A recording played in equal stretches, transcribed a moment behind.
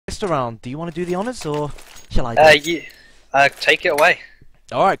pistol round. Do you want to do the honours, or shall I do it? Take it away.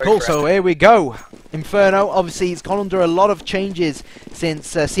 Alright, cool, so here we go. Inferno, obviously it's gone under a lot of changes since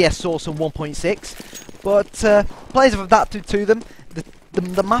CS Source on 1.6, but players have adapted to them.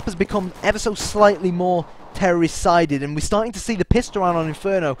 The map has become ever so slightly more terrorist-sided, and we're starting to see the pistol round on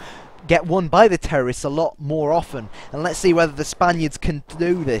Inferno get won by the terrorists a lot more often. And let's see whether the Spaniards can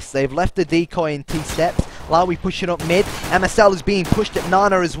do this. They've left the decoy in T-steps. Lowy pushing up mid. MSL is being pushed at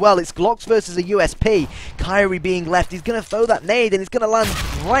Nana as well. It's Glocks versus a USP. Kyrie being left. He's going to throw that nade and it's going to land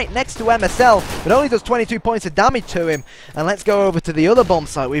right next to MSL. But only does 22 points of damage to him. And let's go over to the other bomb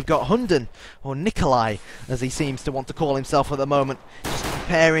site. We've got Hunden, or Nikolai, as he seems to want to call himself at the moment. Just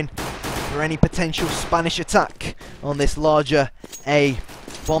preparing for any potential Spanish attack on this larger A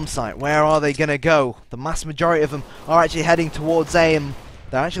bomb site. Where are they going to go? The mass majority of them are actually heading towards A, and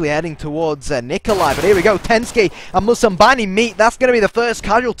they're actually heading towards Nikolai. But here we go, Tensky and Musambani meet. That's going to be the first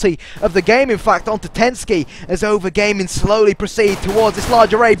casualty of the game, in fact, onto Tensky, as Overgaming slowly proceed towards this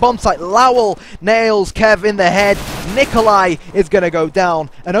large array bomb site. Lowell nails Kev in the head. Nikolai is going to go down,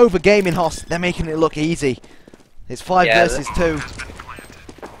 and Overgaming, Hoss, they're making it look easy. It's 5 versus 2.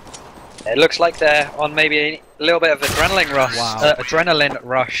 It looks like they're on maybe a little bit of adrenaline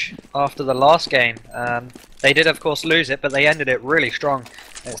rush, after the last game. They did, of course, lose it, but they ended it really strong.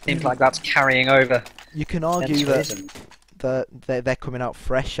 It seems like that's carrying over. You can argue that they're coming out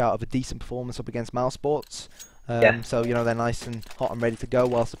fresh out of a decent performance up against Mousesports. So, you know, they're nice and hot and ready to go,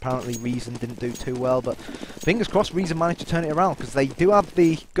 whilst apparently Reason didn't do too well. But fingers crossed Reason managed to turn it around, because they do have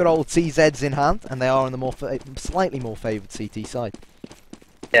the good old CZs in hand, and they are on the slightly more favoured CT side.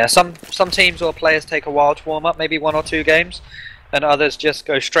 Yeah, some teams or players take a while to warm up, maybe 1 or 2 games, and others just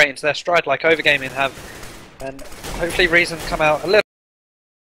go straight into their stride, like Overgaming have. And hopefully Reason come out a little,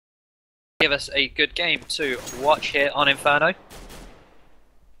 give us a good game to watch here on Inferno,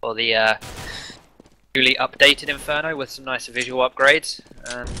 for the newly updated Inferno with some nice visual upgrades.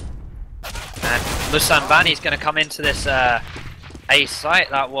 And Musambani's going to come into this A site.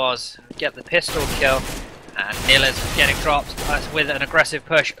 That was get the pistol kill. And Nilla's getting dropped with an aggressive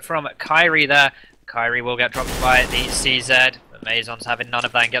push from Kyrie there. Kyrie will get dropped by the CZ, but Mazon's having none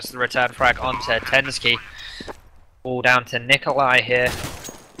of that and gets the return frag onto Tensky. All down to Nikolai here.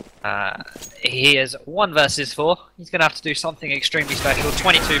 He is 1 versus 4. He's going to have to do something extremely special.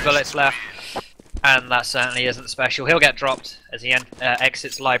 22 bullets left, and that certainly isn't special. He'll get dropped as he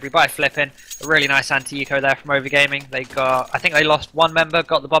exits library by flipping. A really nice anti-eco there from Overgaming. They got, I think they lost 1 member,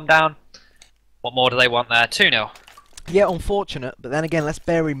 got the bomb down. What more do they want there? 2-0. Yeah, unfortunate, but then again, let's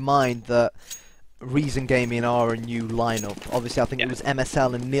bear in mind that Reason Gaming are a new lineup. Obviously, I think it was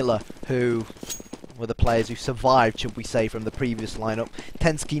MSL and Nilla who were the players who survived, should we say, from the previous lineup.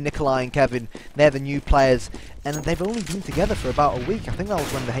 Tensky, Nikolai and Kevin, they're the new players, and they've only been together for about a week. I think that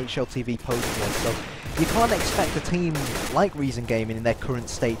was when the SLTV post was, so you can't expect a team like Reason Gaming in their current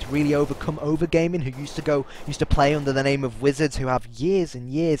state to really overcome Overgaming, who used to play under the name of Wizards, who have years and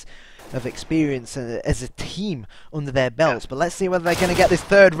years of experience as a team under their belts. But let's see whether they're going to get this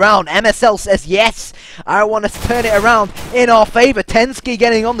 3rd round. MSL says yes, I want to turn it around in our favour. Tensky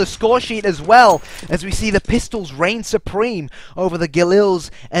getting on the score sheet as well, as we see the pistols reign supreme over the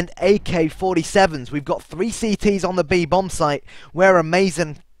Galils and AK-47s. We've got 3 CTs on the B bomb site, where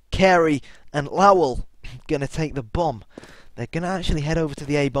Amazon, Carey and Lowell going to take the bomb. They're going to actually head over to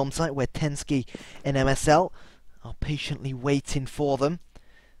the A bomb site, where Tensky and MSL are patiently waiting for them.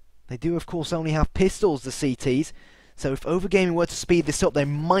 They do, of course, only have pistols, the CTs, so if Overgaming were to speed this up, they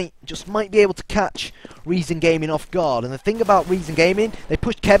might be able to catch Reason Gaming off guard. And the thing about Reason Gaming, they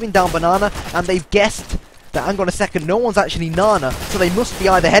pushed Kevin down Banana, and they've guessed that, hang on a second, no one's actually Nana, so they must be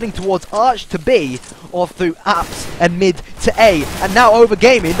either heading towards Arch to B, or through Apps and Mid to A. And now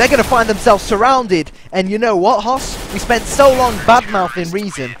Overgaming, they're going to find themselves surrounded. And you know what, Hoss? We spent so long badmouthing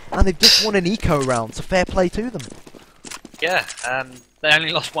Reason, and they've just won an eco round, so fair play to them. Yeah, they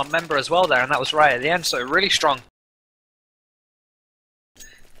only lost 1 member as well there, and that was right at the end, so really strong.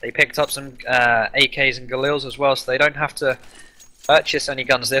 They picked up some AKs and Galils as well, so they don't have to purchase any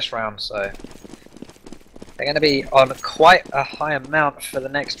guns this round, so they're going to be on quite a high amount for the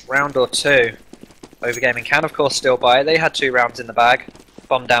next round or 2. Overgaming can, of course, still buy it. They had 2 rounds in the bag,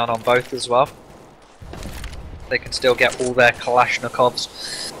 bomb down on both as well. They can still get all their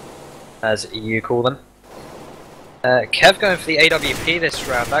Kalashnikovs, as you call them. Kev going for the AWP this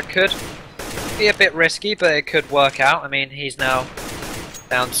round. That could be a bit risky, but it could work out. I mean, he's now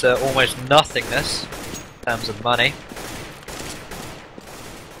down to almost nothingness in terms of money.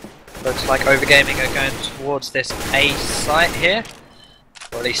 Looks like Overgaming are going towards this A site here,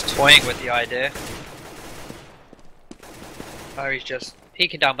 or at least toying with the idea. Oh, he's just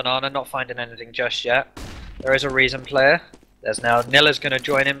peeking down banana, not finding anything just yet. There is a Reason player. There's now Nilla's going to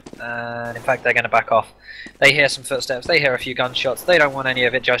join him, and in fact they're going to back off. They hear some footsteps, they hear a few gunshots, they don't want any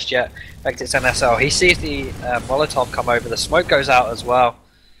of it just yet. In fact, it's MSL. He sees the Molotov come over, the smoke goes out as well.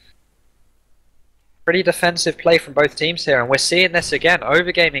 Pretty defensive play from both teams here, and we're seeing this again.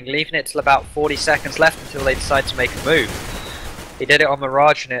 Overgaming, leaving it till about 40 seconds left until they decide to make a move. He did it on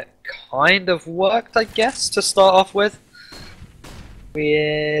Mirage, and it kind of worked, I guess, to start off with.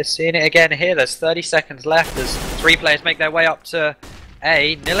 We're seeing it again here. There's 30 seconds left as 3 players make their way up to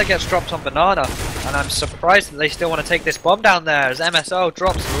A. Nilla gets dropped on banana, and I'm surprised that they still want to take this bomb down there as MSL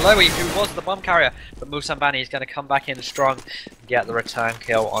drops Lowy, who was the bomb carrier. But Musambani is going to come back in strong and get the return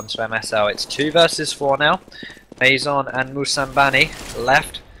kill onto MSL. It's 2 versus 4 now. Maison and Musambani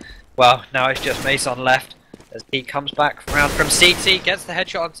left. Well, now it's just Maison left as he comes back round from CT, gets the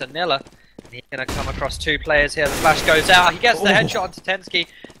headshot onto Nilla. He's going to come across 2 players here. The flash goes out. He gets the headshot onto Tensky.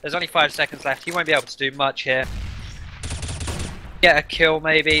 There's only 5 seconds left. He won't be able to do much here. Get a kill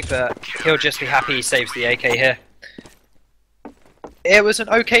maybe, but he'll just be happy he saves the AK here. It was an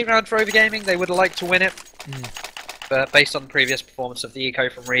okay round for Overgaming. They would have liked to win it. But based on the previous performance of the Eco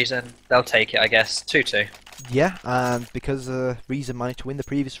from Reason, they'll take it, I guess. 2-2. Yeah, and because Reason managed to win the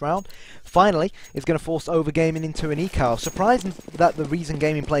previous round, finally it's going to force Overgaming into an eco. Surprising that the Reason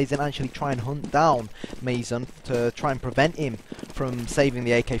Gaming players didn't actually try and hunt down Mason to try and prevent him from saving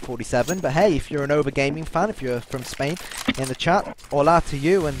the AK-47. But hey, if you're an Overgaming fan, if you're from Spain, in the chat, hola to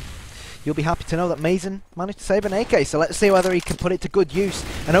you, and you'll be happy to know that Mason managed to save an AK. So let's see whether he can put it to good use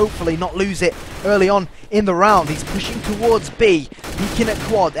and hopefully not lose it early on in the round. He's pushing towards B, peeking at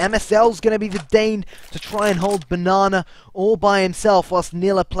quad. MSL's going to be the Dane to try and hold banana all by himself whilst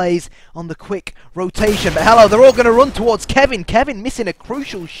Nilla plays on the quick rotation. But hello, they're all going to run towards Kevin. Kevin missing a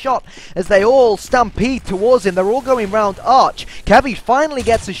crucial shot as they all stampede towards him. They're all going round Arch. Kevin finally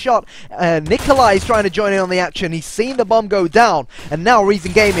gets a shot. Nikolai is trying to join in on the action. He's seen the bomb go down, and now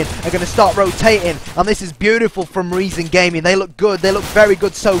Reason Gaming are going to start rotating, and this is beautiful from Reason Gaming. They look good, they look very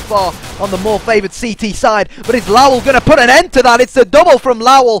good so far on the more favoured CT side, but is Lowell going to put an end to that? It's a double from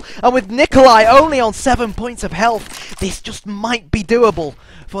Lowell, and with Nikolai only on 7 points of health, this just might be doable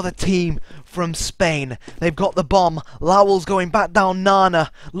for the team from Spain. They've got the bomb. Lowell's going back down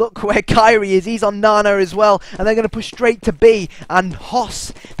Nana. Look where Kyrie is. He's on Nana as well. And they're going to push straight to B. And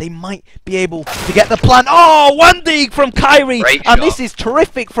Hoss, they might be able to get the plan. Oh, 1D from Kyrie. And this is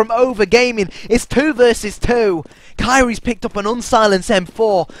terrific from Overgaming. It's 2 versus 2. Kyrie's picked up an unsilenced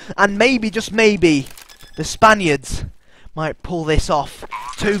M4. And maybe, just maybe, the Spaniards might pull this off.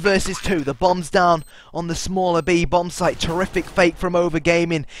 2 versus 2. The bomb's down on the smaller B bomb site. Terrific fake from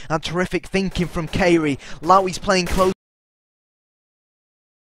Overgaming and terrific thinking from Kyrie. Lowy's playing close.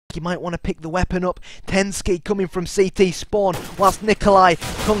 You might want to pick the weapon up. Tensky coming from CT spawn whilst Nikolai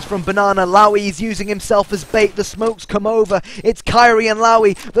comes from banana. Lowy is using himself as bait. The smokes come over. It's Kyrie and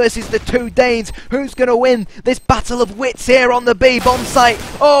Lowy versus the 2 Danes. Who's going to win this battle of wits here on the B bomb site?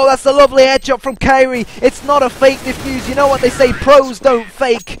 Oh, that's a lovely headshot from Kyrie. It's not a fake defuse. You know what they say, pros don't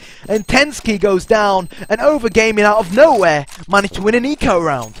fake. And Tensky goes down, and Overgaming out of nowhere managed to win an eco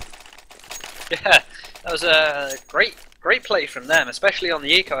round. Yeah, that was a great play from them, especially on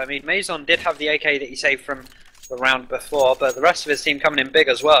the eco. I mean, Maison did have the AK that he saved from the round before, but the rest of his team coming in big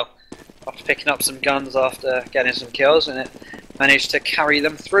as well. After picking up some guns after getting some kills, and it managed to carry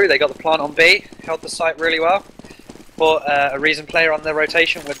them through. They got the plant on B, held the site really well. Put a Reason player on the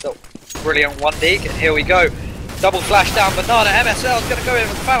rotation with the brilliant 1D, and here we go. Double flash down banana. MSL is going to go in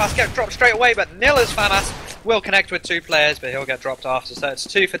with FAMAS, get dropped straight away, but Nilla's FAMAS will connect with 2 players, but he'll get dropped after, so it's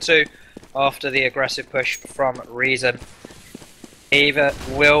 2 for 2. After the aggressive push from Reason. Eva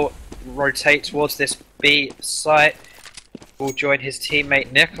will rotate towards this B site. Will join his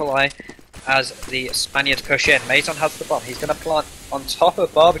teammate Nikolai as the Spaniards push in. Mason has the bomb. He's going to plant on top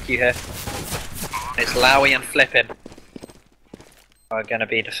of Barbecue here. It's Lowy and Flippin are going to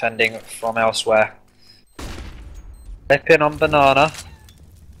be defending from elsewhere. Flippin on banana.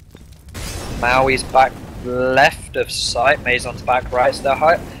 Maui's back left of sight. Mason's back right. So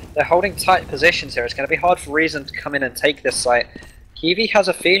they're holding tight positions here. It's going to be hard for Reason to come in and take this site. Kiwi has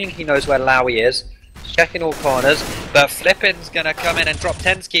a feeling he knows where Lowy is. He's checking all corners, but Flippin's going to come in and drop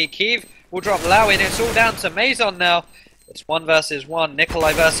Tensky. Kiev will drop Lowy, and it's all down to Maison now. It's 1 versus 1.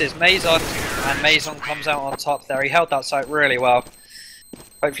 Nikolai versus Maison, and Maison comes out on top there. He held that site really well.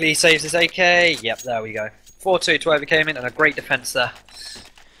 Hopefully he saves his AK. Yep, there we go. 4-2 to Overgaming, and a great defense there.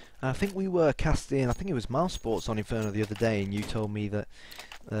 I think we were casting, I think it was Mouse Sports on Inferno the other day, and you told me that,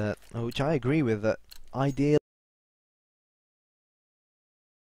 which I agree with, that ideally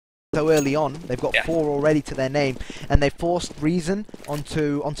so early on. They've got 4 already to their name, and they forced Reason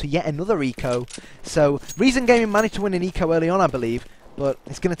onto yet another eco. So Reason Gaming managed to win an eco early on, I believe, but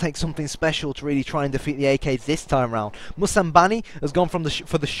it's going to take something special to really try and defeat the AKs this time round. Musambani has gone from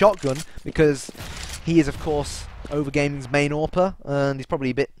for the shotgun because he is, of course, Overgaming's main AWPer, and he's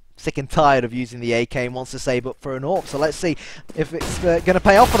probably a bit sick and tired of using the AK and wants to save up for an AWP. So let's see if it's going to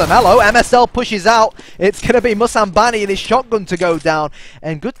pay off for them. Hello, MSL pushes out. It's going to be Musambani and his shotgun to go down.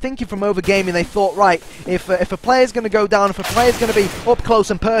 And good thinking from Overgaming. They thought, right, if a player's going to go down, if a player's going to be up close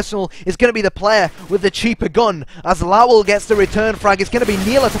and personal, it's going to be the player with the cheaper gun. As Lowell gets the return frag, it's going to be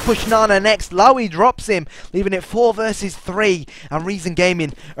Neela to push Nana next. Lowy drops him, leaving it 4 versus 3. And Reason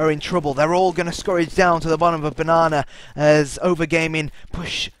Gaming are in trouble. They're all going to scourge down to the bottom of a banana as Overgaming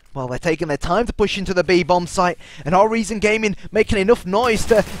push. Well, they're taking their time to push into the B bomb site, and our Reason Gaming making enough noise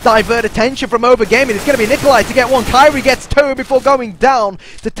to divert attention from Overgaming. It's going to be Nikolai to get 1. Kyrie gets 2 before going down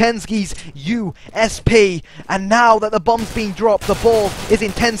to Tensky's USP. And now that the bomb's being dropped, the ball is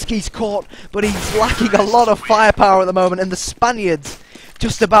in Tensky's court, but he's lacking a lot of firepower at the moment, and the Spaniards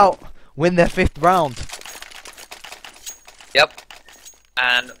just about win their 5th round. Yep.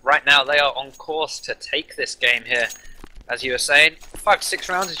 And right now they are on course to take this game here. As you were saying, 5 to 6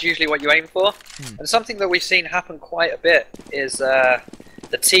 rounds is usually what you aim for. And something that we've seen happen quite a bit is the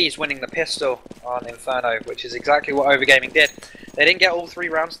T's winning the pistol on Inferno, which is exactly what Overgaming did. They didn't get all 3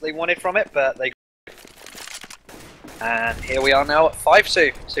 rounds that they wanted from it, but they... And here we are now at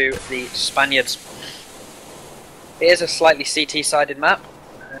 5-2 to the Spaniards. It is a slightly CT-sided map,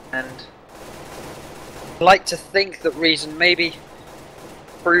 and I'd like to think that Reason maybe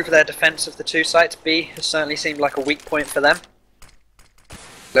improve their defense of the 2 sites. B has certainly seemed like a weak point for them.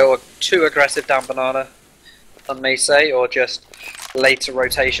 They were too aggressive down banana, one may say, or just later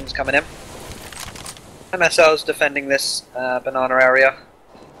rotations coming in. MSL's defending this banana area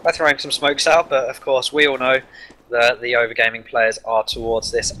by throwing some smokes out, but of course we all know that the Overgaming players are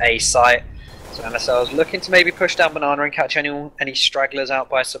towards this A site. So MSL is looking to maybe push down banana and catch any stragglers out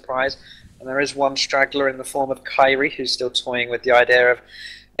by surprise. And there is 1 straggler in the form of Kyrie, who's still toying with the idea of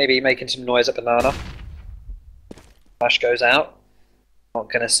maybe making some noise at banana. Flash goes out.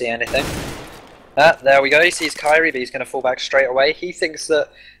 Not going to see anything. There we go. He sees Kyrie, but he's going to fall back straight away. He thinks that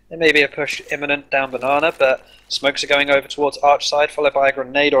there may be a push imminent down banana, but smokes are going over towards Arch side, followed by a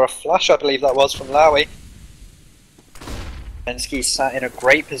grenade or a flash, I believe that was, from Lowy. Bensky's sat in a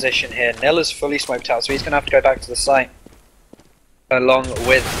great position here. Nilla's fully smoked out, so he's going to have to go back to the site, along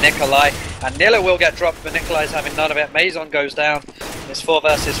with Nikolai, and Nilla will get dropped, but Nikolai's having none of it. Maison goes down. It's 4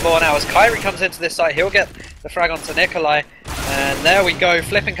 versus 4 now. As Kyrie comes into this site, he'll get the frag onto Nikolai, and there we go.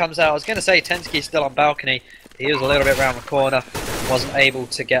 Flipping comes out. I was going to say Tensky's still on balcony. He was a little bit round the corner, wasn't able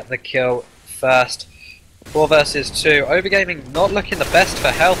to get the kill first. 4 versus 2. Overgaming not looking the best for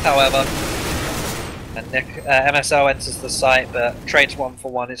health, however. And MSL enters the site, but trades 1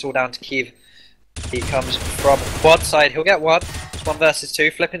 for 1. It's all down to Kiev. He comes from quad side. He'll get 1. 1 versus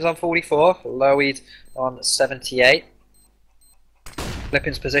 2. Flippin's on 44. Loweed on 78.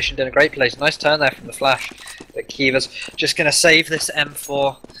 Flippin's positioned in a great place. Nice turn there from the flash. But Kiva's just going to save this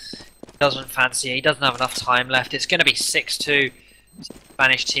M4. Doesn't fancy it. He doesn't have enough time left. It's going to be 6-2.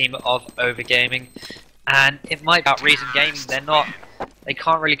 Spanish team of Overgaming. And it might be about Reason Gaming. They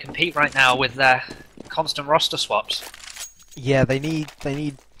can't really compete right now with their constant roster swaps. Yeah, they need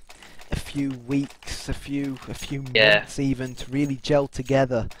a few weeks, a few months even to really gel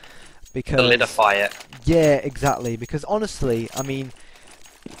together, because solidify it. Yeah, exactly. Because honestly, I mean,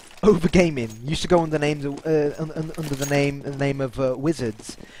 Overgaming used to go under names under the name of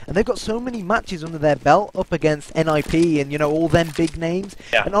Wizards, and they've got so many matches under their belt up against NIP and all them big names.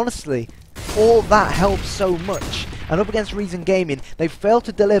 Yeah. And honestly, all that helps so much. And up against Reason Gaming, they've failed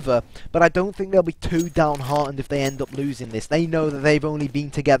to deliver, but I don't think they'll be too downhearted if they end up losing this. They know that they've only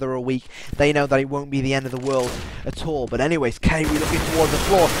been together a week. They know that it won't be the end of the world at all. But anyways, Kyrie looking towards the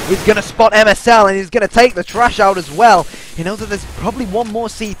floor. He's going to spot MSL, and he's going to take the trash out as well. He knows that there's probably 1 more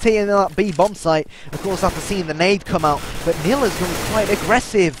CT in that B bomb site, of course, after seeing the nade come out. But Nilla's going quite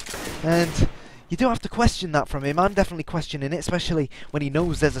aggressive, and you do have to question that from him. I'm definitely questioning it, especially when he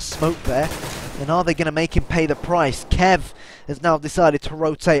knows there's a smoke there. And are they going to make him pay the price? Kev has now decided to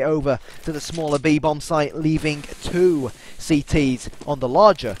rotate over to the smaller B bomb site, leaving 2 CTs on the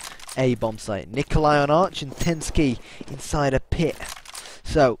larger A bomb site. Nikolai on Arch and Tensky inside a pit.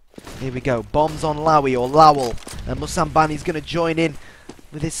 So here we go. Bombs on Lowy or Lowell, and Musambani's going to join in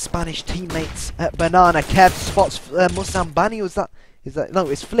with his Spanish teammates at Banana. Kev spots Musambani. No,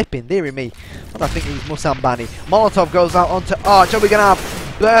 it's Flipping, dearie me. And I think it was Musambani. Molotov goes out onto Arch. Are we going to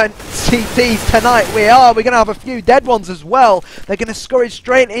have burnt CTs tonight. We're going to have a few dead ones as well. They're going to scurry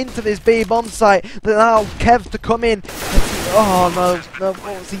straight into this B bomb site. They allow Kev to come in. Oh no, what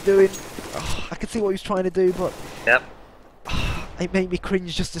was he doing? Oh, I could see what he was trying to do, but yep. It made me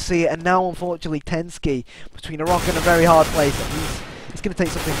cringe just to see it. And now, unfortunately, Tensky between a rock and a very hard place. It's going to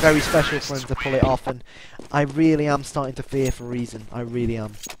take something very special for him to pull it off, and I really am starting to fear for Reason. I really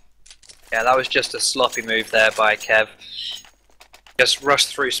am. Yeah, that was just a sloppy move there by Kev. Just rushed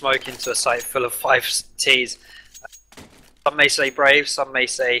through smoke into a site full of 5 Ts. Some may say brave, some may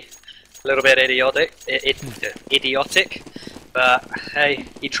say a little bit idiotic, but hey,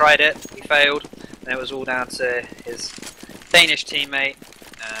 he tried it, he failed, and it was all down to his Danish teammate.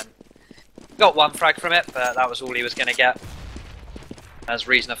 Got 1 frag from it, but that was all he was going to get, as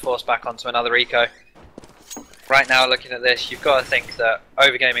Reason are forced back onto another eco. Right now, looking at this, you've got to think that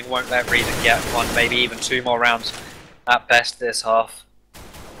Overgaming won't let Reason get 1, maybe even 2 more rounds at best this half.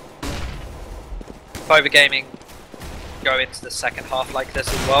 If Overgaming go into the second half like this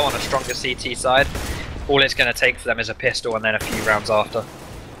as well on a stronger CT side, all it's going to take for them is a pistol and then a few rounds after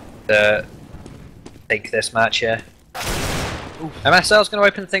to take this match here. MSL's going to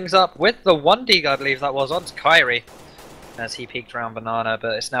open things up with the 1 dig, I believe that was, onto Kyrie as he peeked around Banana,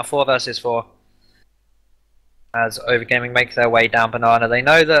 but it's now 4 versus 4 as Overgaming make their way down Banana. They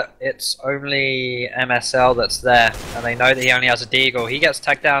know that it's only MSL that's there, and they know that he only has a deagle. He gets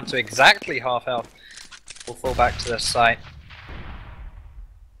tagged down to exactly half health. We'll fall back to the site.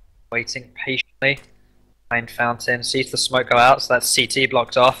 Waiting patiently. Behind Fountain. Sees the smoke go out, so that's CT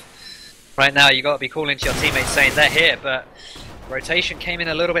blocked off. Right now you got to be calling to your teammates saying they're here, but rotation came in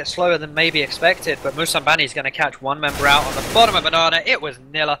a little bit slower than maybe expected, but Musambani is going to catch 1 member out on the bottom of Banana. It was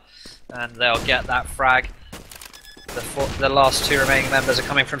Nilla, and they'll get that frag. The last 2 remaining members are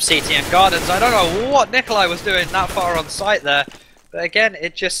coming from CT and Gardens. I don't know what Nikolai was doing that far on site there, but again,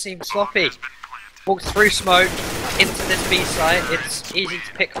 it just seemed sloppy. Walked through smoke into this B site. It's easy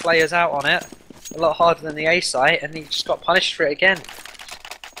to pick players out on it, a lot harder than the A site, and he just got punished for it again.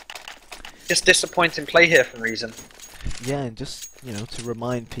 Just disappointing play here from Reason. Yeah, and just, you know, to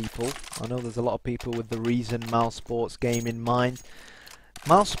remind people, I know there's a lot of people with the Reason Mouse Sports game in mind.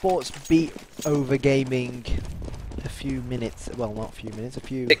 Mouse Sports beat Overgaming a few minutes, well, not a few minutes,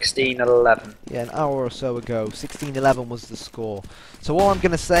 16-11. Yeah, an hour or so ago. 16-11 was the score. So all I'm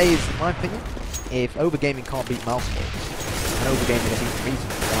going to say is, in my opinion, if Overgaming can't beat Mouse Sports, and Overgaming beats Reason,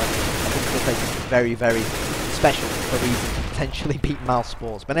 I think it'll take something very, very special for Reason to potentially beat Mouse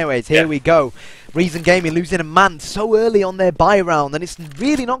Sports. But anyways, here we go. Reason Gaming losing a man so early on their buy round, and it's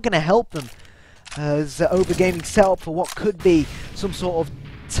really not going to help them as Overgaming set up for what could be some sort of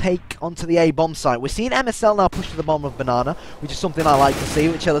take onto the A bomb site. We're seeing MSL now push to the bomb of Banana, which is something I like to see,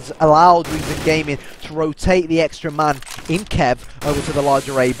 which has allowed Reason Gaming to rotate the extra man in Kev over to the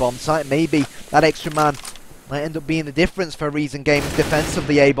larger A bomb site. Maybe that extra man might end up being the difference for Reason Gaming's defense of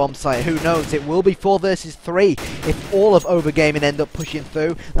the A bomb site. Who knows? It will be 4 versus 3 if all of Overgaming end up pushing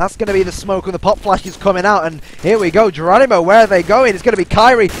through. That's going to be the smoke and the pop flashes coming out, and here we go. Geronimo, where are they going? It's going to be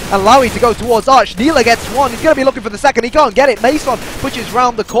Kyrie and Lowy to go towards Arch. Neela gets 1. He's going to be looking for the second. He can't get it. Mason pushes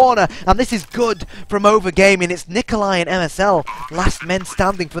round the corner, and this is good from Overgaming. It's Nikolai and MSL, last men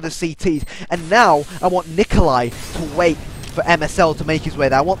standing for the CTs, and now I want Nikolai to wait for MSL to make his way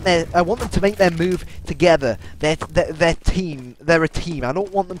there. I want them to make their move together. They're a team. I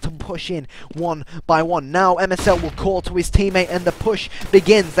don't want them to push in 1 by 1. Now MSL will call to his teammate and the push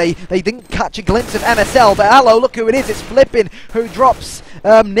begins. They didn't catch a glimpse of MSL, but hello, look who it is. It's Flippin who drops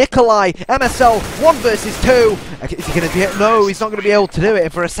Nikolai. MSL 1 versus 2. Is he going to be it? No, he's not going to be able to do it.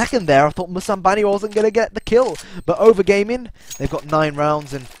 And for a second there, I thought Musambani wasn't going to get the kill. But Overgaming, they've got 9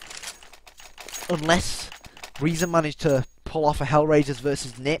 rounds, and unless Reason managed to pull off a Hellraisers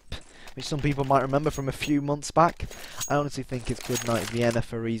versus Nip, which some people might remember from a few months back, I honestly think it's good night Vienna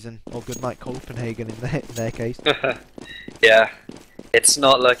for Reason, or good night Copenhagen in their case. Yeah, it's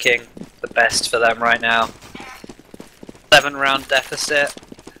not looking the best for them right now. 7-round deficit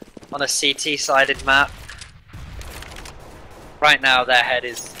on a CT-sided map. Right now their head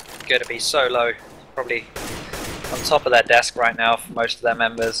is going to be so low, probably on top of their desk right now for most of their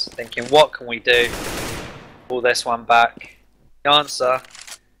members, thinking what can we do? Pull this one back. The answer,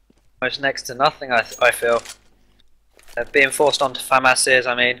 most next to nothing, I feel. Being forced onto FAMASs,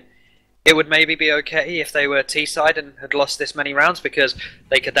 I mean, it would maybe be okay if they were T-side and had lost this many rounds, because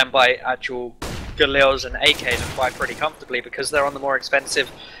they could then buy actual Galils and AKs and buy pretty comfortably, because they're on the more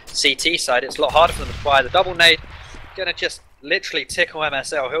expensive CT side. It's a lot harder for them to buy. The double nade gonna just literally tickle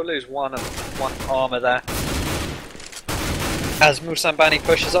MSL. He'll lose one armor there. As Musambani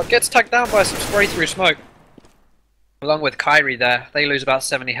pushes up, gets tagged down by some spray through smoke. Along with Kyrie there, they lose about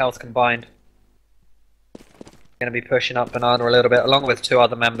 70 health combined. Going to be pushing up Banana a little bit, along with 2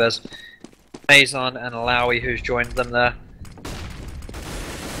 other members. Mason and Alawi, who's joined them there.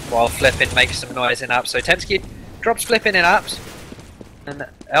 While Flippin makes some noise in apps. So Tensky drops Flippin in apps. And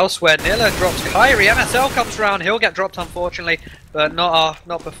elsewhere, Nilla drops Kyrie. MSL comes around. He'll get dropped, unfortunately, but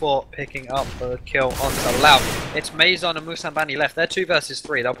not before picking up the kill onto Lau. It's Maison and Musambani left. They're 2 versus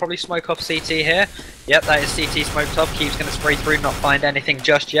 3. They'll probably smoke off CT here. Yep, that is CT smoked off. Keeps going to spray through, not find anything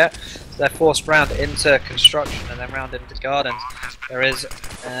just yet. So they're forced round into construction and then round into gardens. There is,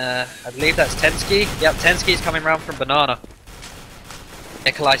 I believe that's Tensky. Yep, Tensky's coming round from Banana.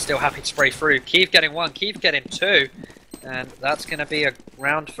 Nikolai still happy to spray through. Kiev getting 1, Kiev getting 2. And that's going to be a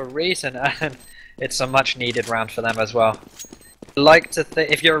round for Reason, and it's a much needed round for them as well. Like to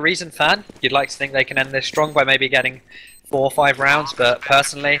if you're a Reason fan, you'd like to think they can end this strong by maybe getting 4 or 5 rounds, but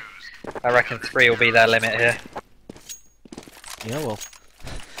personally, I reckon 3 will be their limit here. Yeah, well,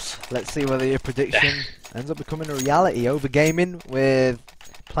 let's see whether your prediction ends up becoming a reality. Overgaming with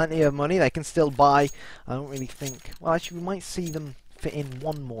plenty of money, they can still buy. I don't really think. Well, actually, we might see them fit in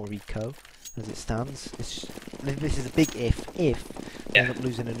 1 more eco. As it stands, this is a big if they end up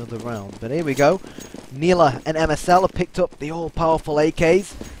losing another round. But here we go. Neela and MSL have picked up the all-powerful AKs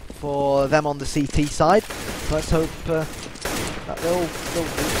for them on the CT side. So let's hope that the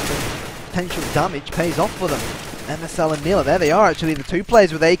potential damage pays off for them. MSL and Neela, there they are actually, the 2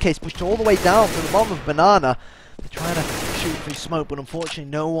 players with AKs pushed all the way down to the bottom of Banana. They're trying to shoot through smoke, but unfortunately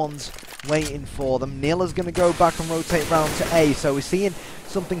no one's waiting for them. Neela's going to go back and rotate round to A, so we're seeing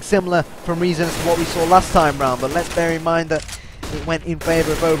something similar from Reason as to what we saw last time round, but let's bear in mind that it went in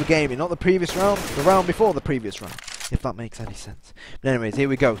favour of overgaming, not the previous round, the round before the previous round, if that makes any sense. But anyways, here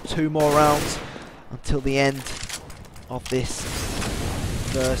we go, 2 more rounds until the end of this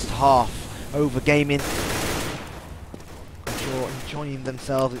first half. Overgaming, I'm sure, enjoying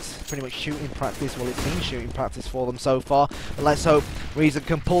themselves. It's pretty much shooting practice. Well, it's been shooting practice for them so far, but let's hope Reason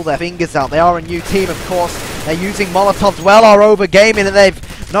can pull their fingers out. They are a new team, of course. They're using Molotovs well, are overgaming, and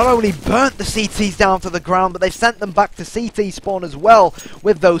they've not only burnt the CTs down to the ground, but they've sent them back to CT spawn as well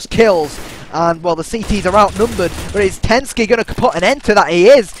with those kills. And, well, the CTs are outnumbered, but is Tensky going to put an end to that? He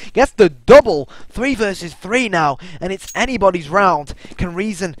is. Gets the double. 3 versus 3 now, and it's anybody's round. Can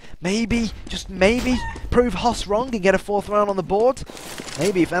Reason maybe, just maybe, prove Hoss wrong and get a 4th round on the board?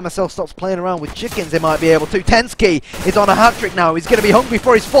 Maybe if MSL stops playing around with chickens, they might be able to. Tensky is on a hat-trick now. He's going to be hungry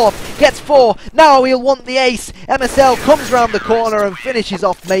for his 4th. Gets 4. Now he'll want the ace. MSL comes round the corner and finishes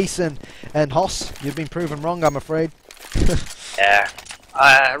off Mason. And Hoss, you've been proven wrong, I'm afraid. Yeah.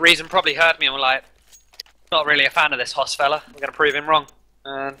 Reason probably heard me and were like, not really a fan of this Hoss fella. We're going to prove him wrong.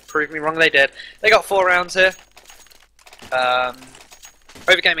 And prove me wrong they did. They got 4 rounds here.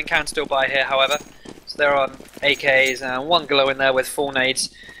 Overgaming can still buy here, however. So they're on AKs and 1 glow in there with 4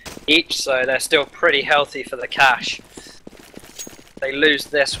 nades each. So they're still pretty healthy for the cash. They lose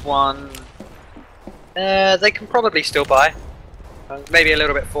this one. They can probably still buy. Maybe a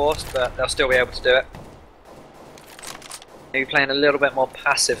little bit forced, but they'll still be able to do it. Maybe playing a little bit more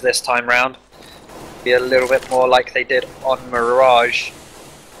passive this time round. Be a little bit more like they did on Mirage.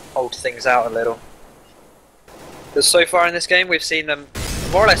 Hold things out a little. Because so far in this game we've seen them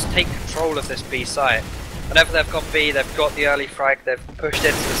more or less take control of this B site. Whenever they've gone B, they've got the early frag, they've pushed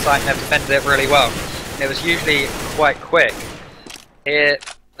into the site and they've defended it really well. And it was usually quite quick. Here,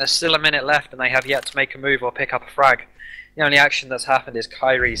 there's still a minute left and they have yet to make a move or pick up a frag. The only action that's happened is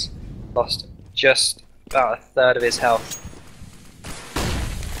Kyrie's lost just about a 1/3 of his health.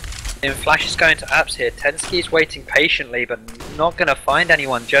 In Flash is going to apps here. Tensky's waiting patiently, but not going to find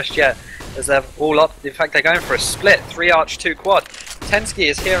anyone just yet, as they're all up. In fact, they're going for a split. 3 arch, 2 quad. Tensky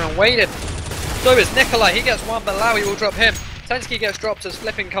is here and waiting. So is Nikolai. He gets 1, but Lowy will drop him. Tensky gets dropped as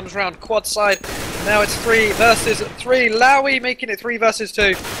Flipping comes round quad side. Now it's 3 versus 3. Lowy making it 3 versus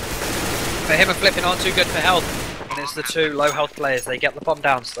 2. For him and Flipping aren't too good for health. And it's the 2 low health players. They get the bomb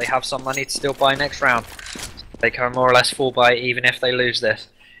down, so they have some money to still buy next round. They can more or less full buy even if they lose this.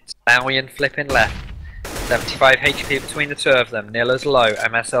 Lowy and Flipping left. 75 HP between the 2 of them. Nilla's low,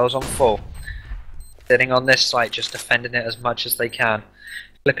 MSL's on full. Sitting on this site, just defending it as much as they can.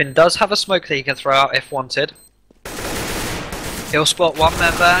 Flipping does have a smoke that he can throw out if wanted. He'll spot 1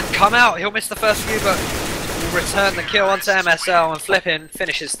 member and come out. He'll miss the first few, but will return the kill onto MSL, and Flipping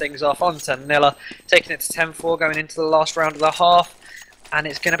finishes things off onto Nilla, taking it to 10-4 going into the last round of the half. And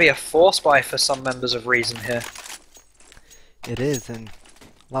it's going to be a force buy for some members of Reason here. It is, and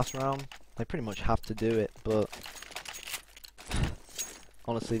last round, they pretty much have to do it, but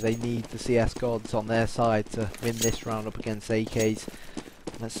honestly, they need the CS gods on their side to win this round up against AKs.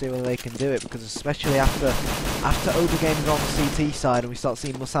 Let's see whether they can do it, because especially after overgaming on the CT side and we start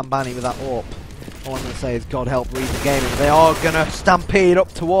seeing Musambani with that AWP, all I'm going to say is God help Reason Gaming. They are going to stampede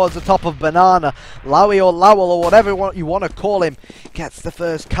up towards the top of Banana. Lowy or Lowell or whatever you want to call him gets the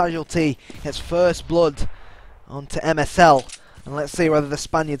first casualty, gets first blood onto MSL. And let's see whether the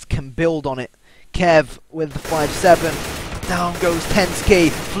Spaniards can build on it. Kev with the 5-7. Down goes Tensky.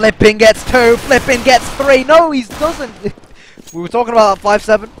 Flipping gets 2. Flipping gets 3. No, he doesn't. We were talking about that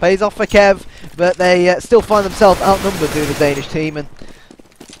 5-7. Pays off for Kev. But they still find themselves outnumbered to the Danish team. And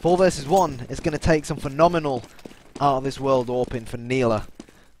 4 versus 1 is going to take some phenomenal out of this world AWPing for Nila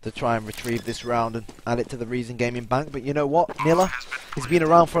to try and retrieve this round and add it to the Reason Gaming bank. But you know what? Nila, he's been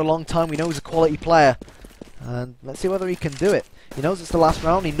around for a long time. We know he's a quality player. And let's see whether he can do it. He knows it's the last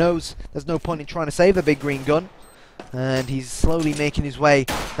round. He knows there's no point in trying to save the big green gun. And he's slowly making his way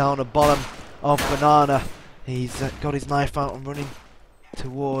down the bottom of Banana. He's got his knife out and running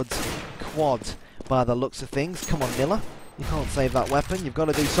towards Quad by the looks of things. Come on, Nila. You can't save that weapon. You've got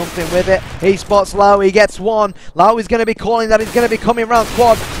to do something with it. He spots Lowy. He gets 1. Lowy's going to be calling that. He's going to be coming round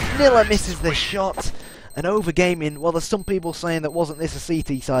Quad. Nila misses the shot. And overgaming. Well, there's some people saying that wasn't this a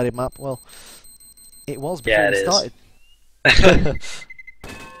CT-sided map. Well, it was before it started.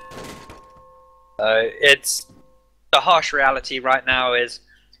 It's the harsh reality right now is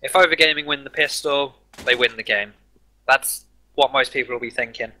if Overgaming win the pistol, they win the game. That's what most people will be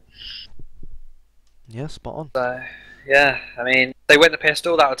thinking. Yeah, spot on. So, yeah, I mean, if they win the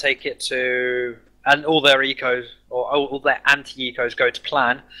pistol, that'll take it to, and all their ecos, or all their anti-ecos go to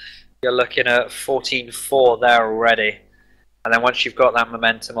plan, you're looking at 14-4 there already. And then once you've got that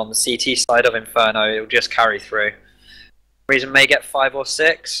momentum on the CT side of Inferno, it'll just carry through. Reason may get 5 or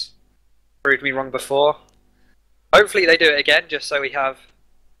 6. Proved me wrong before. Hopefully they do it again, just so we have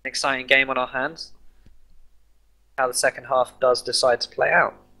an exciting game on our hands. How the second half does decide to play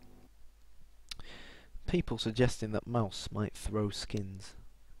out. People suggesting that Mouse might throw skins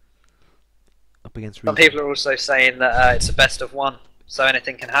up against Some Reason. people are also saying that it's a best of 1, so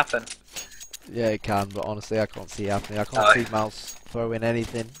anything can happen. Yeah, it can, but honestly, I can't see it happening. I can't see Mouse throwing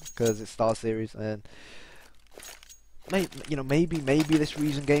anything because it's StarSeries, and maybe this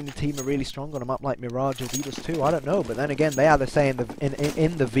Reason Gaming team are really strong on a map like Mirage or Divas 2. I don't know, but then again, they are the say in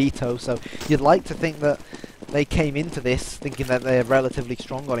the veto, so you'd like to think that they came into this thinking that they're relatively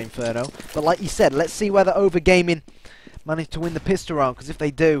strong on Inferno. But like you said, let's see whether Overgaming manage to win the pistol round, because if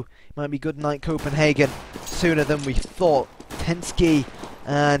they do, it might be good night Copenhagen sooner than we thought. Tensky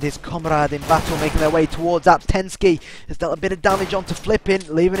and his comrade in battle making their way towards Apps. Tensky has dealt a bit of damage onto Flippin,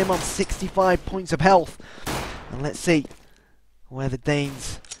 leaving him on 65 points of health. And let's see where the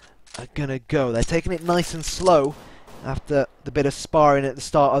Danes are gonna go. They're taking it nice and slow after the bit of sparring at the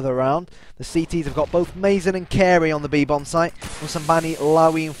start of the round. The CTs have got both Mason and Carey on the B-bomb site. Musambani,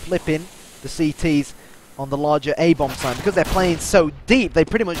 Lowy and Flippin, the CTs on the larger A-bomb side. Because they're playing so deep, they've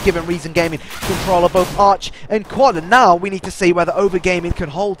pretty much given Reason Gaming control of both Arch and Quad. And now we need to see whether Overgaming can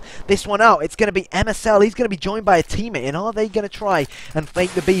hold this one out. It's going to be MSL. He's going to be joined by a teammate. And are they going to try and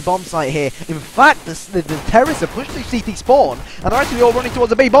fake the B-bomb site here? In fact, the terrorists have pushed through CT spawn and are actually all running towards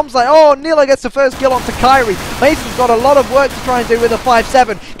the B-bomb site. Oh, Nila gets the first kill onto Kyrie. Mason's got a lot of work to try and do with a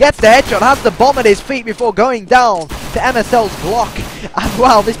 5-7. Gets the headshot, has the bomb at his feet before going down to MSL's block. And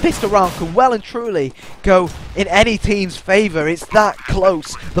wow, this pistol round can well and truly go in any team's favour. It's that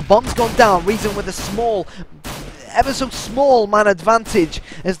close. The bomb's gone down. Reason with a small, ever so small man advantage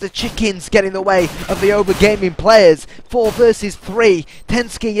as the chickens get in the way of the Overgaming players. 4 versus 3.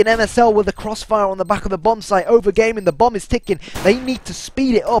 Tensky and MSL with a crossfire on the back of the bomb site. Overgaming, the bomb is ticking. They need to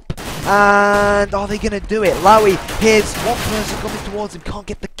speed it up. And are they going to do it? Lowy, here's one person coming towards him. Can't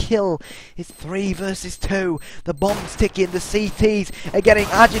get the kill. It's 3 versus 2. The bomb's ticking. The CTs are getting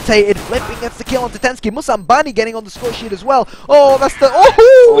agitated. Flipping gets the kill onto Tensky. Musambani getting on the score sheet as well. Oh, that's the...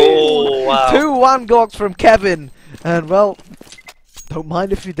 Oh, wow. 2 1 Glocks from Kevin. And well, don't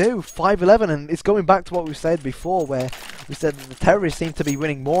mind if you do. 5-11, and it's going back to what we said before, where we said that the terrorists seem to be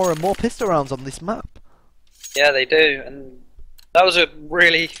winning more and more pistol rounds on this map. Yeah, they do, and that was a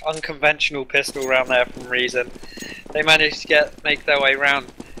really unconventional pistol round there from Reason. They managed to make their way round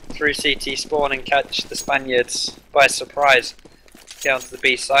through CT spawn and catch the Spaniards by surprise. Get onto the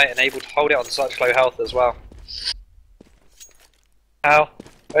B site and able to hold it on such low health as well. How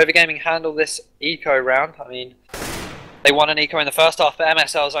Overgaming handled this eco round, I mean, they won an eco in the first half, but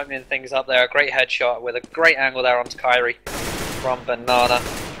MSL's opening things up there. A great headshot with a great angle there onto Kyrie from Banana.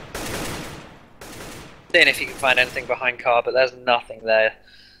 Seeing if he can find anything behind Car, but there's nothing there.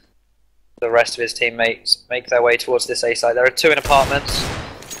 The rest of his teammates make their way towards this A site. There are 2 in apartments.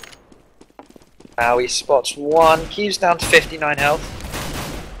 Now he spots 1. Q's down to 59 health.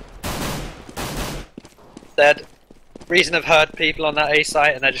 instead. Reason have heard people on that A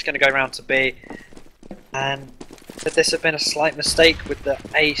site and they're just going to go round to B. And could this have been a slight mistake with the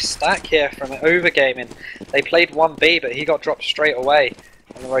A stack here from Overgaming? They played 1B but he got dropped straight away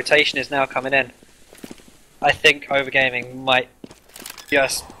and the rotation is now coming in. I think Overgaming might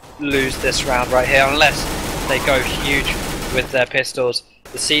just lose this round right here unless they go huge with their pistols.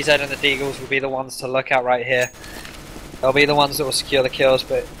 The CZ and the Deagles will be the ones to look at right here. They'll be the ones that will secure the kills,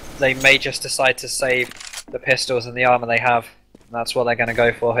 but they may just decide to save the pistols and the armor they have. And that's what they're going to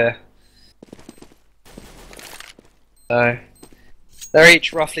go for here. So they're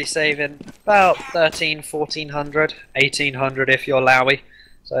each roughly saving about 1400, 1800 if you're Lowy.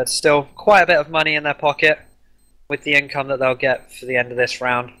 So it's still quite a bit of money in their pocket with the income that they'll get for the end of this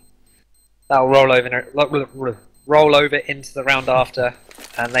round. That'll roll over into the round after,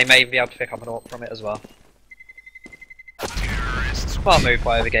 and they may be able to pick up an AWP from it as well. Smart move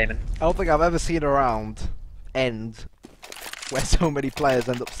by Overgaming. I don't think I've ever seen a round end where so many players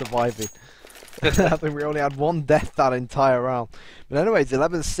end up surviving. I think we only had one death that entire round. But anyways,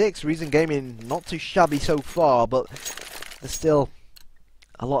 11-6, Reason Gaming not too shabby so far, but there's still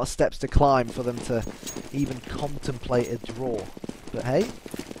a lot of steps to climb for them to even contemplate a draw. But hey,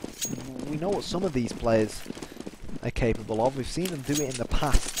 we know what some of these players are capable of. We've seen them do it in the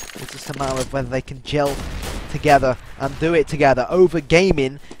past. It's just a matter of whether they can gel together and do it together.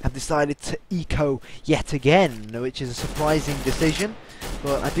 Overgaming have decided to eco yet again, which is a surprising decision.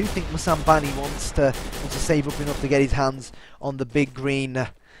 But I do think Musambani wants to save up enough to get his hands on the big green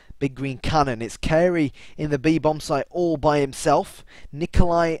cannon. It's Carey in the B bomb site all by himself.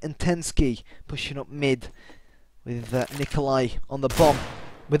 Nikolai and Tensky pushing up mid with Nikolai on the bomb,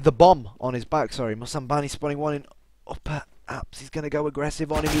 with the bomb on his back. Sorry, Musambani spotting one in upper apps. He's going to go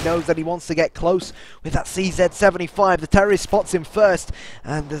aggressive on him. He knows that he wants to get close with that CZ75. The terrorist spots him first,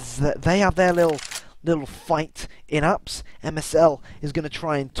 and as they have their little fight in apps, MSL is going to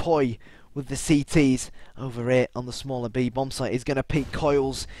try and toy with the CTs over here on the smaller B bomb site. He's going to peek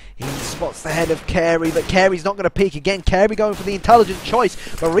coils. He spots the head of Carey, but Carey's not going to peek again. Carey going for the intelligent choice,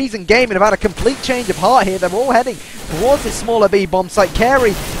 but Reason Gaming have had a complete change of heart here. They're all heading towards this smaller B bomb site. Carey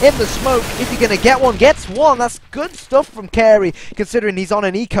in the smoke. If you're going to get one, gets one. That's good stuff from Carey, considering he's on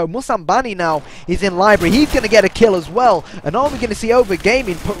an eco. Musambani now is in library. He's going to get a kill as well. And are we going to see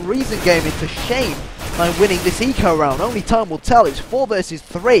Overgaming put Reason Gaming to shame by winning this eco round? Only time will tell. It's 4 versus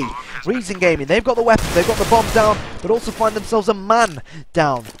 3. Reason Gaming, they've got the weapons, they've got the bombs down, but also find themselves a man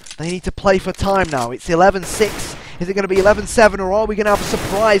down. They need to play for time now. It's 11-6. Is it going to be 11-7, or are we going to have a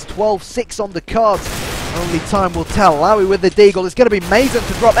surprise 12-6 on the cards? Only time will tell. Lowy with the deagle. It's going to be Mason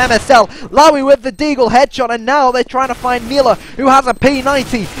to drop MSL. Lowy with the deagle headshot, and now they're trying to find Nila, who has a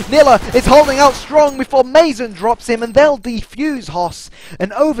P90. Nila is holding out strong before Mason drops him, and they'll defuse Hoss.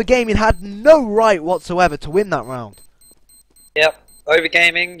 And Overgaming had no right whatsoever to win that round. Yep,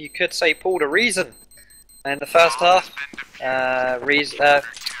 Overgaming, you could say pulled a Reason in the first half.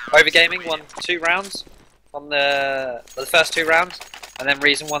 Overgaming won 2 rounds on the first 2 rounds, and then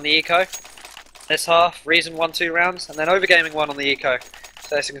Reason won the eco. This half, Reason won 2 rounds, and then Overgaming won on the eco.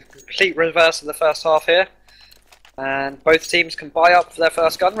 So it's a complete reverse of the first half here. And both teams can buy up for their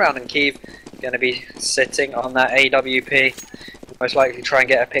first gun round, and Kiev going to be sitting on that AWP. Most likely try and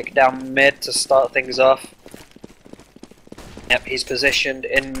get a pick down mid to start things off. Yep, he's positioned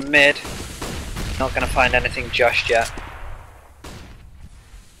in mid. Not going to find anything just yet.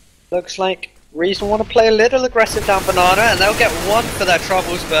 Looks like Reason want to play a little aggressive down Banana, and they'll get 1 for their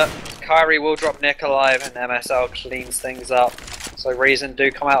troubles, but Kyrie will drop Nikolai and MSL cleans things up. So Reason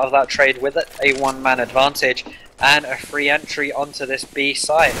do come out of that trade with it, a 1-man advantage and a free entry onto this B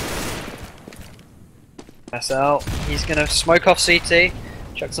site. MSL, he's going to smoke off CT,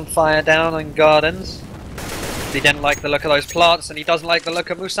 chuck some fire down on Gardens. He didn't like the look of those plants, and he doesn't like the look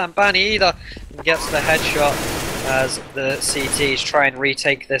of Musambani either. He gets the headshot as the CTs try and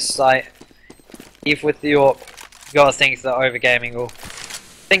retake this site. Eve with the AWP, you gotta think that Overgaming will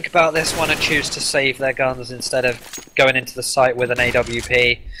think about this one and choose to save their guns instead of going into the site with an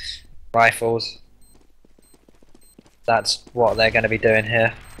AWP, rifles. That's what they're going to be doing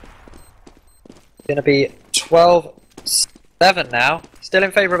here. It's going to be 12-7 now, still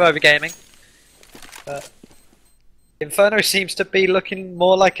in favour of Overgaming. But Inferno seems to be looking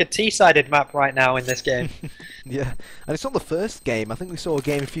more like a T-sided map right now in this game. Yeah, and it's not the first game. I think we saw a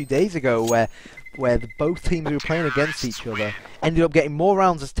game a few days ago where both teams who were playing against each other ended up getting more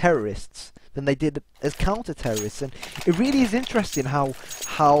rounds as terrorists than they did as counter-terrorists. And it really is interesting how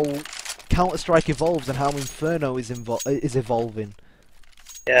Counter-Strike evolves and how Inferno is evolving.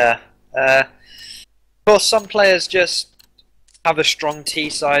 Yeah. Of course, some players just have a strong T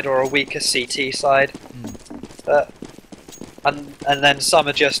side or a weaker CT side. But and then some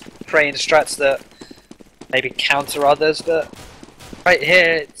are just praying strats that maybe counter others. But right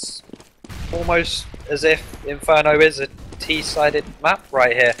here, it's almost as if Inferno is a T-sided map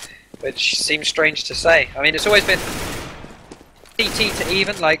right here, which seems strange to say. I mean, it's always been CT to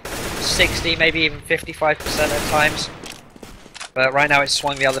even, like 60, maybe even 55% at times. But right now it's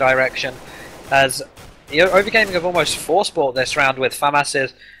swung the other direction, as the Overgaming have almost force-bought this round with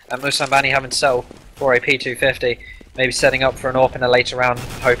Famas's and Musambani having settled for a P250, maybe setting up for an AWP in a later round,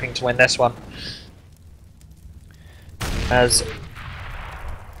 hoping to win this one. As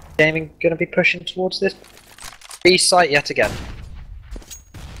Gaming going to be pushing towards this B site yet again.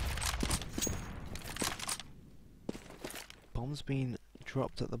 Bomb's been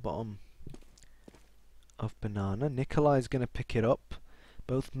dropped at the bottom of Banana. Nikolai's going to pick it up.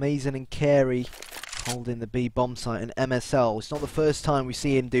 Both Mason and Carey holding the B bomb site, and MSL. It's not the first time we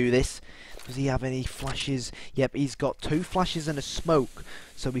see him do this. Does he have any flashes? Yep, he's got 2 flashes and a smoke.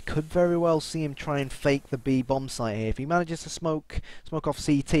 So we could very well see him try and fake the B bomb site here. If he manages to smoke off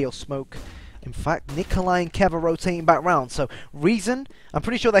CT or smoke. In fact, Nikolai and Kev are rotating back round. So, reason, I'm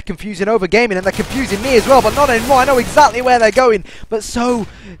pretty sure they're confusing Overgaming, and they're confusing me as well, but not anymore. I know exactly where they're going. But so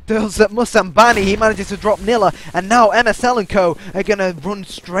does Musambani. He manages to drop Nilla, and now MSL and Co are going to run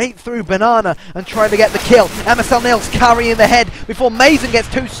straight through Banana and try to get the kill. MSL nails Carry in the head before Mason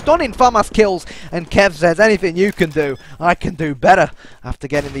gets 2 stunning FAMAS kills. And Kev says, anything you can do, I can do better. After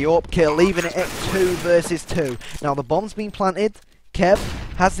getting the AWP kill, leaving it at 2 versus 2. Now, the bomb's been planted. Kev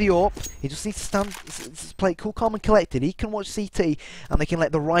has the AWP. He just needs to play cool, calm and collected. He can watch CT and they can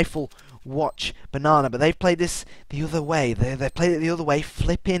let the rifle watch Banana. But they've played this the other way. They've played it the other way.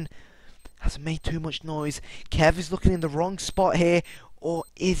 Flipping hasn't made too much noise. Kev is looking in the wrong spot here. Or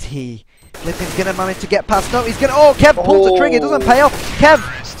is he? Flipping's going to manage to get past. No, he's going to... Oh, Kev pulls the trigger. It doesn't pay off. Kev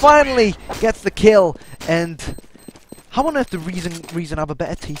finally gets the kill. And how on earth do Reason have a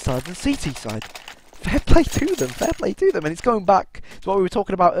better T side than CT side? Fair play to them, fair play to them, and it's going back to what we were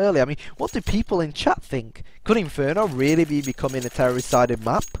talking about earlier. I mean, what do people in chat think? Could Inferno really be becoming a terrorist-sided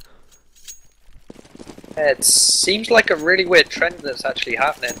map? It seems like a really weird trend that's actually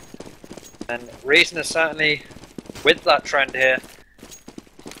happening, and Reason is certainly with that trend here,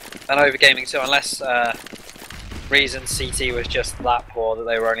 and Overgaming too, unless Reason CT was just that poor that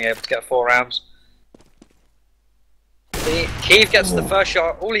they were only able to get 4 rounds. Keeve gets the first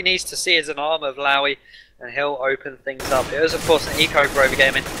shot. All he needs to see is an arm of Lowy, and he'll open things up. It was, of course, an eco for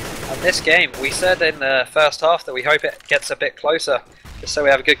Overgaming. And this game, we said in the first half that we hope it gets a bit closer, just so we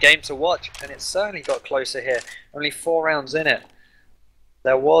have a good game to watch. And it certainly got closer here. Only 4 rounds in it.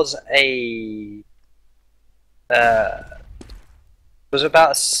 There was a... was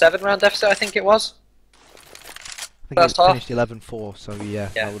about a 7-round deficit, I think it was. I think first it finished 11-4, so yeah,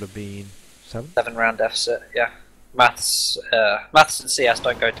 that would have been 7? 7-round deficit, yeah. Maths and CS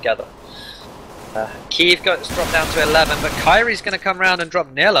don't go together. Keeve got dropped down to 11, but Kyrie's going to come round and drop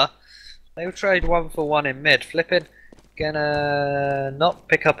Nilla. They'll trade 1 for 1 in mid. Flippin' gonna not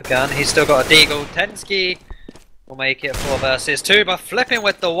pick up a gun. He's still got a deagle. Tensky will make it 4 versus 2, but Flippin'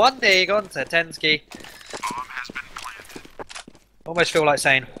 with the 1 deagle onto Tensky. Almost feel like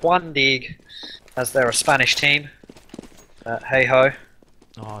saying Juan Deeg, as they're a Spanish team. Hey ho.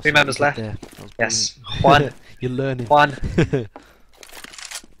 Oh, 2 members left. Yes, Juan. You're learning. 1.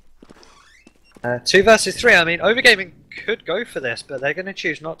 2 versus 3. I mean, Overgaming could go for this, but they're going to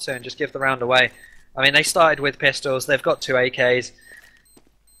choose not to and just give the round away. I mean, they started with pistols. They've got 2 AKs.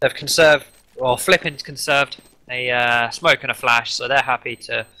 They've conserved, or Flippin's conserved a smoke and a flash, so they're happy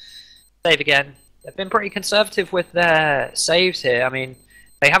to save again. They've been pretty conservative with their saves here. I mean,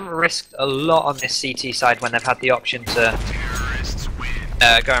 they haven't risked a lot on this CT side when they've had the option to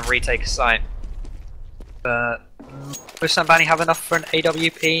go and retake a site. But will Sambani have enough for an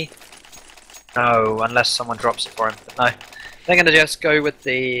AWP? No, unless someone drops it for him. But no, they're going to just go with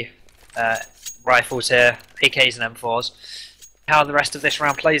the rifles here, AKs and M4s. How the rest of this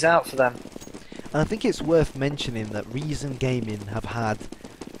round plays out for them. And I think it's worth mentioning that Reason Gaming have had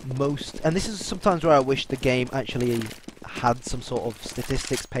most, and this is sometimes where I wish the game actually had some sort of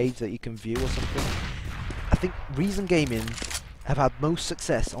statistics page that you can view or something. I think Reason Gaming have had most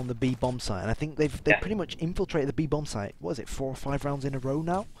success on the B bomb site, and I think they've pretty much infiltrated the B bomb site. What is it, 4 or 5 rounds in a row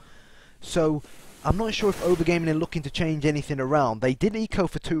now? So I'm not sure if Overgaming are looking to change anything around. They did eco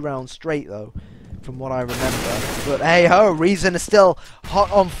for 2 rounds straight though, from what I remember. But hey ho, Reason is still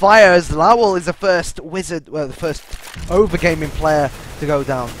hot on fire as Lowell is the first wizard, well, the first Overgaming player to go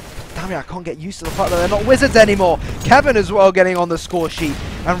down. Damn it, I can't get used to the fact that they're not wizards anymore. Kevin as well getting on the score sheet,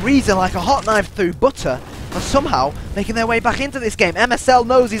 and Reason like a hot knife through butter are somehow making their way back into this game. MSL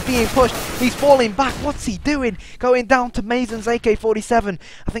knows he's being pushed. He's falling back. What's he doing? Going down to Mason's AK-47.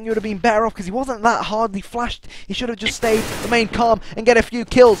 I think he would have been better off because he wasn't that hardly flashed. He should have just stayed, remained calm, and get a few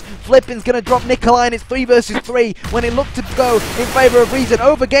kills. Flippin's going to drop Nikolai, and it's 3 versus 3 when it looked to go in favour of Reason.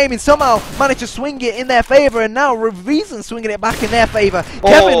 Overgaming somehow managed to swing it in their favour, and now Reason swinging it back in their favour.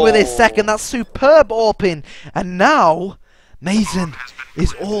 Kevin with his second. That's superb AWPing. And now Mason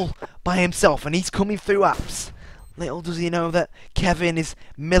is all by himself, and he's coming through apps. Little does he know that Kevin is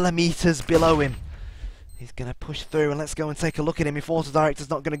millimeters below him. He's going to push through, and let's go and take a look at him. If Auto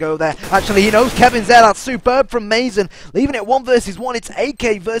Director's not going to go there. Actually, he knows Kevin's there. That's superb from Mason. Leaving it 1 versus 1. It's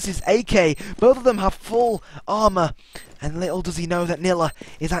AK versus AK. Both of them have full armor. And little does he know that Nilla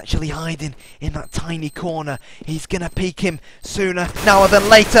is actually hiding in that tiny corner. He's going to peek him sooner now than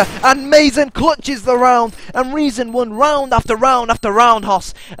later. And Mason clutches the round. And Reason won round after round after round,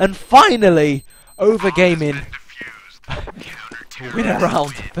 Hoss. And finally, Overgaming win a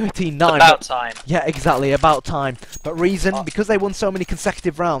round 13-9. About time. Yeah, exactly, about time. But Reason, because they won so many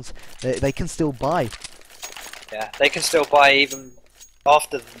consecutive rounds, they can still buy. Yeah, they can still buy even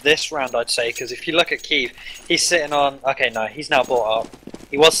after this round, I'd say, because if you look at Kiev, he's sitting on... Okay, no, he's now bought up.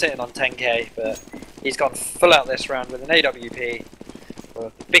 He was sitting on 10k, but he's gone full out this round with an AWP, or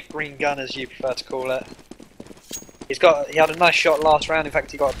a big green gun as you prefer to call it. He had a nice shot last round. In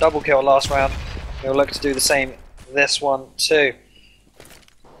fact, he got a double kill last round. He'll look to do the same this one too.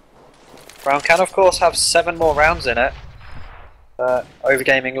 Round can of course have 7 more rounds in it.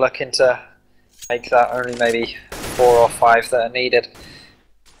 Overgaming looking to make that only maybe 4 or 5 that are needed.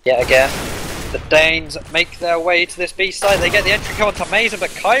 Yet again, the Danes make their way to this B side. They get the entry kill onto Mason,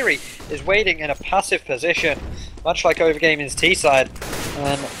 but Kyrie is waiting in a passive position, much like Overgaming's T side.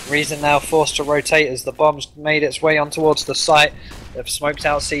 And Reason now forced to rotate as the bomb's made its way on towards the site. They've smoked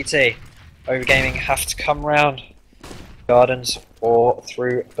out CT. Overgaming have to come round Gardens or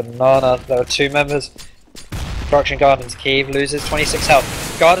through Banana. There are 2 members. Construction Gardens. Kiev loses 26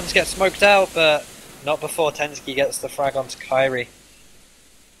 health. Gardens get smoked out, but not before Tensky gets the frag onto Kyrie.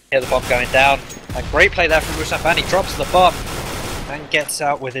 Hear the bomb going down. And great play there from Musambani. Drops the bomb and gets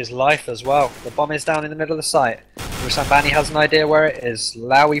out with his life as well. The bomb is down in the middle of the site. Musambani has an idea where it is.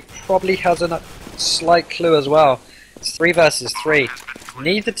 Lowy probably has a slight clue as well. It's 3 versus 3.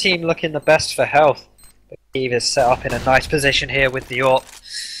 Neither team looking the best for health. But Kiev is set up in a nice position here with the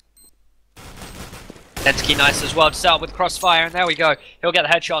AWP. Tensky nice as well to set up with crossfire, and there we go. He'll get the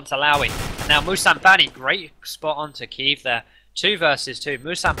headshot onto Lowy. And now Musambani, great spot onto Kiev there. 2 versus 2.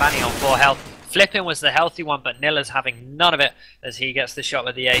 Musambani on 4 health. Flippin was the healthy one, but Nilla's having none of it as he gets the shot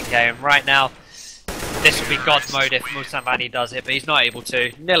with the AK. And right now, this will be God mode if Musambani does it, but he's not able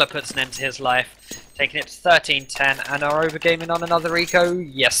to. Nilla puts an end to his life, taking it to 13-10, and are Overgaming on another eco?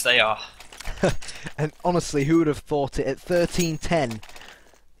 Yes, they are. And honestly, who would have thought it? At 13-10,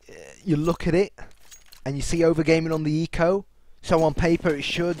 you look at it, and you see Overgaming on the eco, so on paper it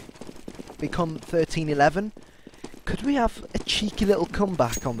should become 13-11. Could we have a cheeky little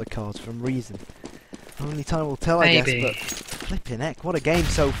comeback on the cards from Reason? Only time will tell, I guess, but flipping heck, what a game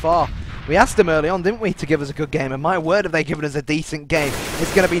so far. We asked them early on, didn't we, to give us a good game, and my word have they given us a decent game.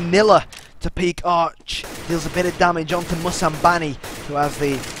 It's going to be Nilla to peek Arch, deals a bit of damage onto Musambani, who has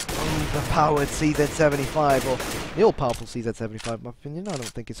the overpowered CZ75, or the all-powerful CZ75 in my opinion. I don't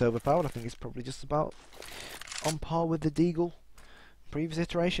think it's overpowered, I think it's probably just about on par with the Deagle previous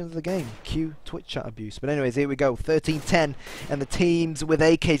iterations of the game. Cue Twitch chat abuse. But anyways, here we go. 13-10, and the teams with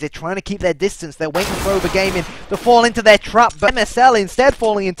AKs, they're trying to keep their distance. They're waiting for Overgaming to fall into their trap, but MSL instead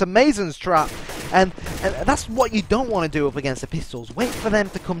falling into Mason's trap. And that's what you don't want to do up against the pistols. Wait for them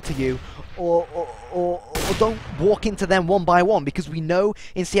to come to you, or don't walk into them one by one, because we know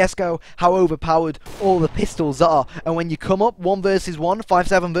in CSGO how overpowered all the pistols are. And when you come up 1 versus 1,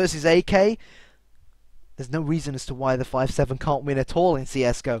 5-7 versus AK, there's no reason as to why the 5-7 can't win at all in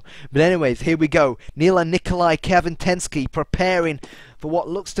CSGO. But anyways, here we go. Nila, Nikolai, Kevin, Tensky preparing for what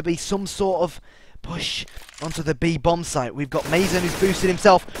looks to be some sort of push onto the B bomb site. We've got Mason who's boosted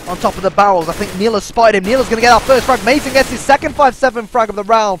himself on top of the barrels. I think Nila's spotted him. Nila's going to get our first frag. Mason gets his second 5-7 frag of the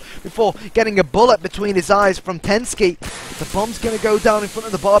round before getting a bullet between his eyes from Tensky. The bomb's going to go down in front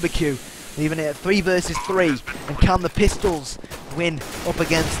of the barbecue, leaving it at 3 versus 3. And can the pistols win up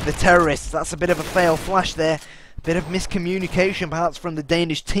against the terrorists? That's a bit of a fail flash there. A bit of miscommunication perhaps from the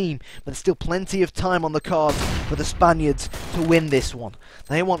Danish team, but there's still plenty of time on the cards for the Spaniards to win this one.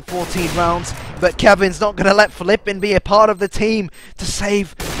 They want 14 rounds, but Kevin's not going to let Flippin be a part of the team to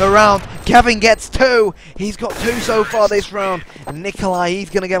save the round. Kevin gets 2. He's got 2 so far this round. And Nikolai,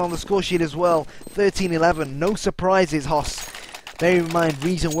 he's going to get on the score sheet as well. 13-11. No surprises, Hoss. Bear in mind,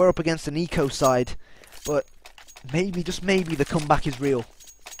 Reason, we're up against an eco side. but maybe, just maybe, the comeback is real.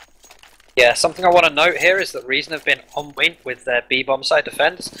 Yeah, something I want to note here is that Reason have been on point with their B-bomb side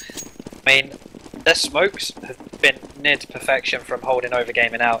defense. I mean, their smokes have been near to perfection from holding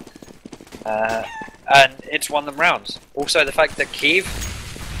Overgaming out. And it's won them rounds. Also, the fact that Kiev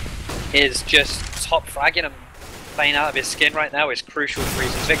is just top fragging and playing out of his skin right now is crucial for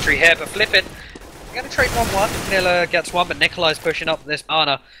Reason's victory here. But flipping, they're going to trade 1-1. Nilla gets one, but Nikolai's pushing up this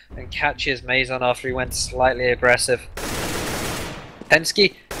banana and catches Mazon after he went slightly aggressive.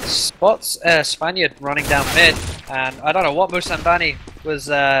 Pensky spots Spaniard running down mid, and I don't know what Musambani was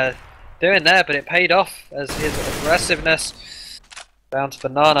doing there, but it paid off as his aggressiveness down to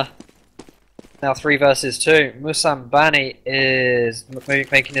banana. Now 3 versus 2. Musambani is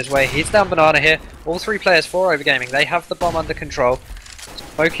making his way. He's down banana here. All 3 players for Overgaming. They have the bomb under control.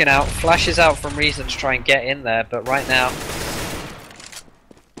 Smoking out, flashes out from Reason to try and get in there, but right now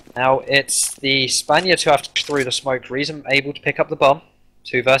it's the Spaniards who have to push through the smoke. Reason able to pick up the bomb.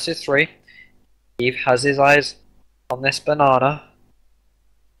 2 versus 3. Eve has his eyes on this banana.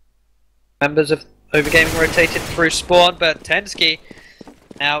 Members of Overgaming rotated through spawn, but Tensky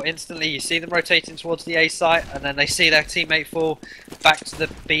now instantly you see them rotating towards the A site, and then they see their teammate fall. Back to the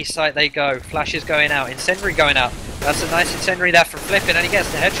B site they go. Flashes going out, incendiary going out. That's a nice incendiary there from Flippin, and he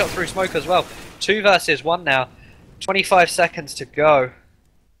gets the headshot through smoke as well. 2 versus 1 now. 25 seconds to go.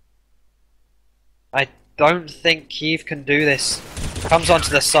 I don't think Kiev can do this. Comes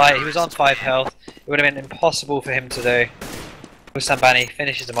onto the site, he was on 5 health. It would have been impossible for him to do. Musambani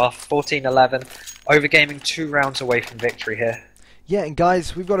finishes him off, 14-11. Overgaming 2 rounds away from victory here. Yeah, and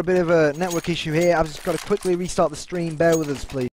guys, we've got a bit of a network issue here. I've just got to quickly restart the stream. Bear with us, please.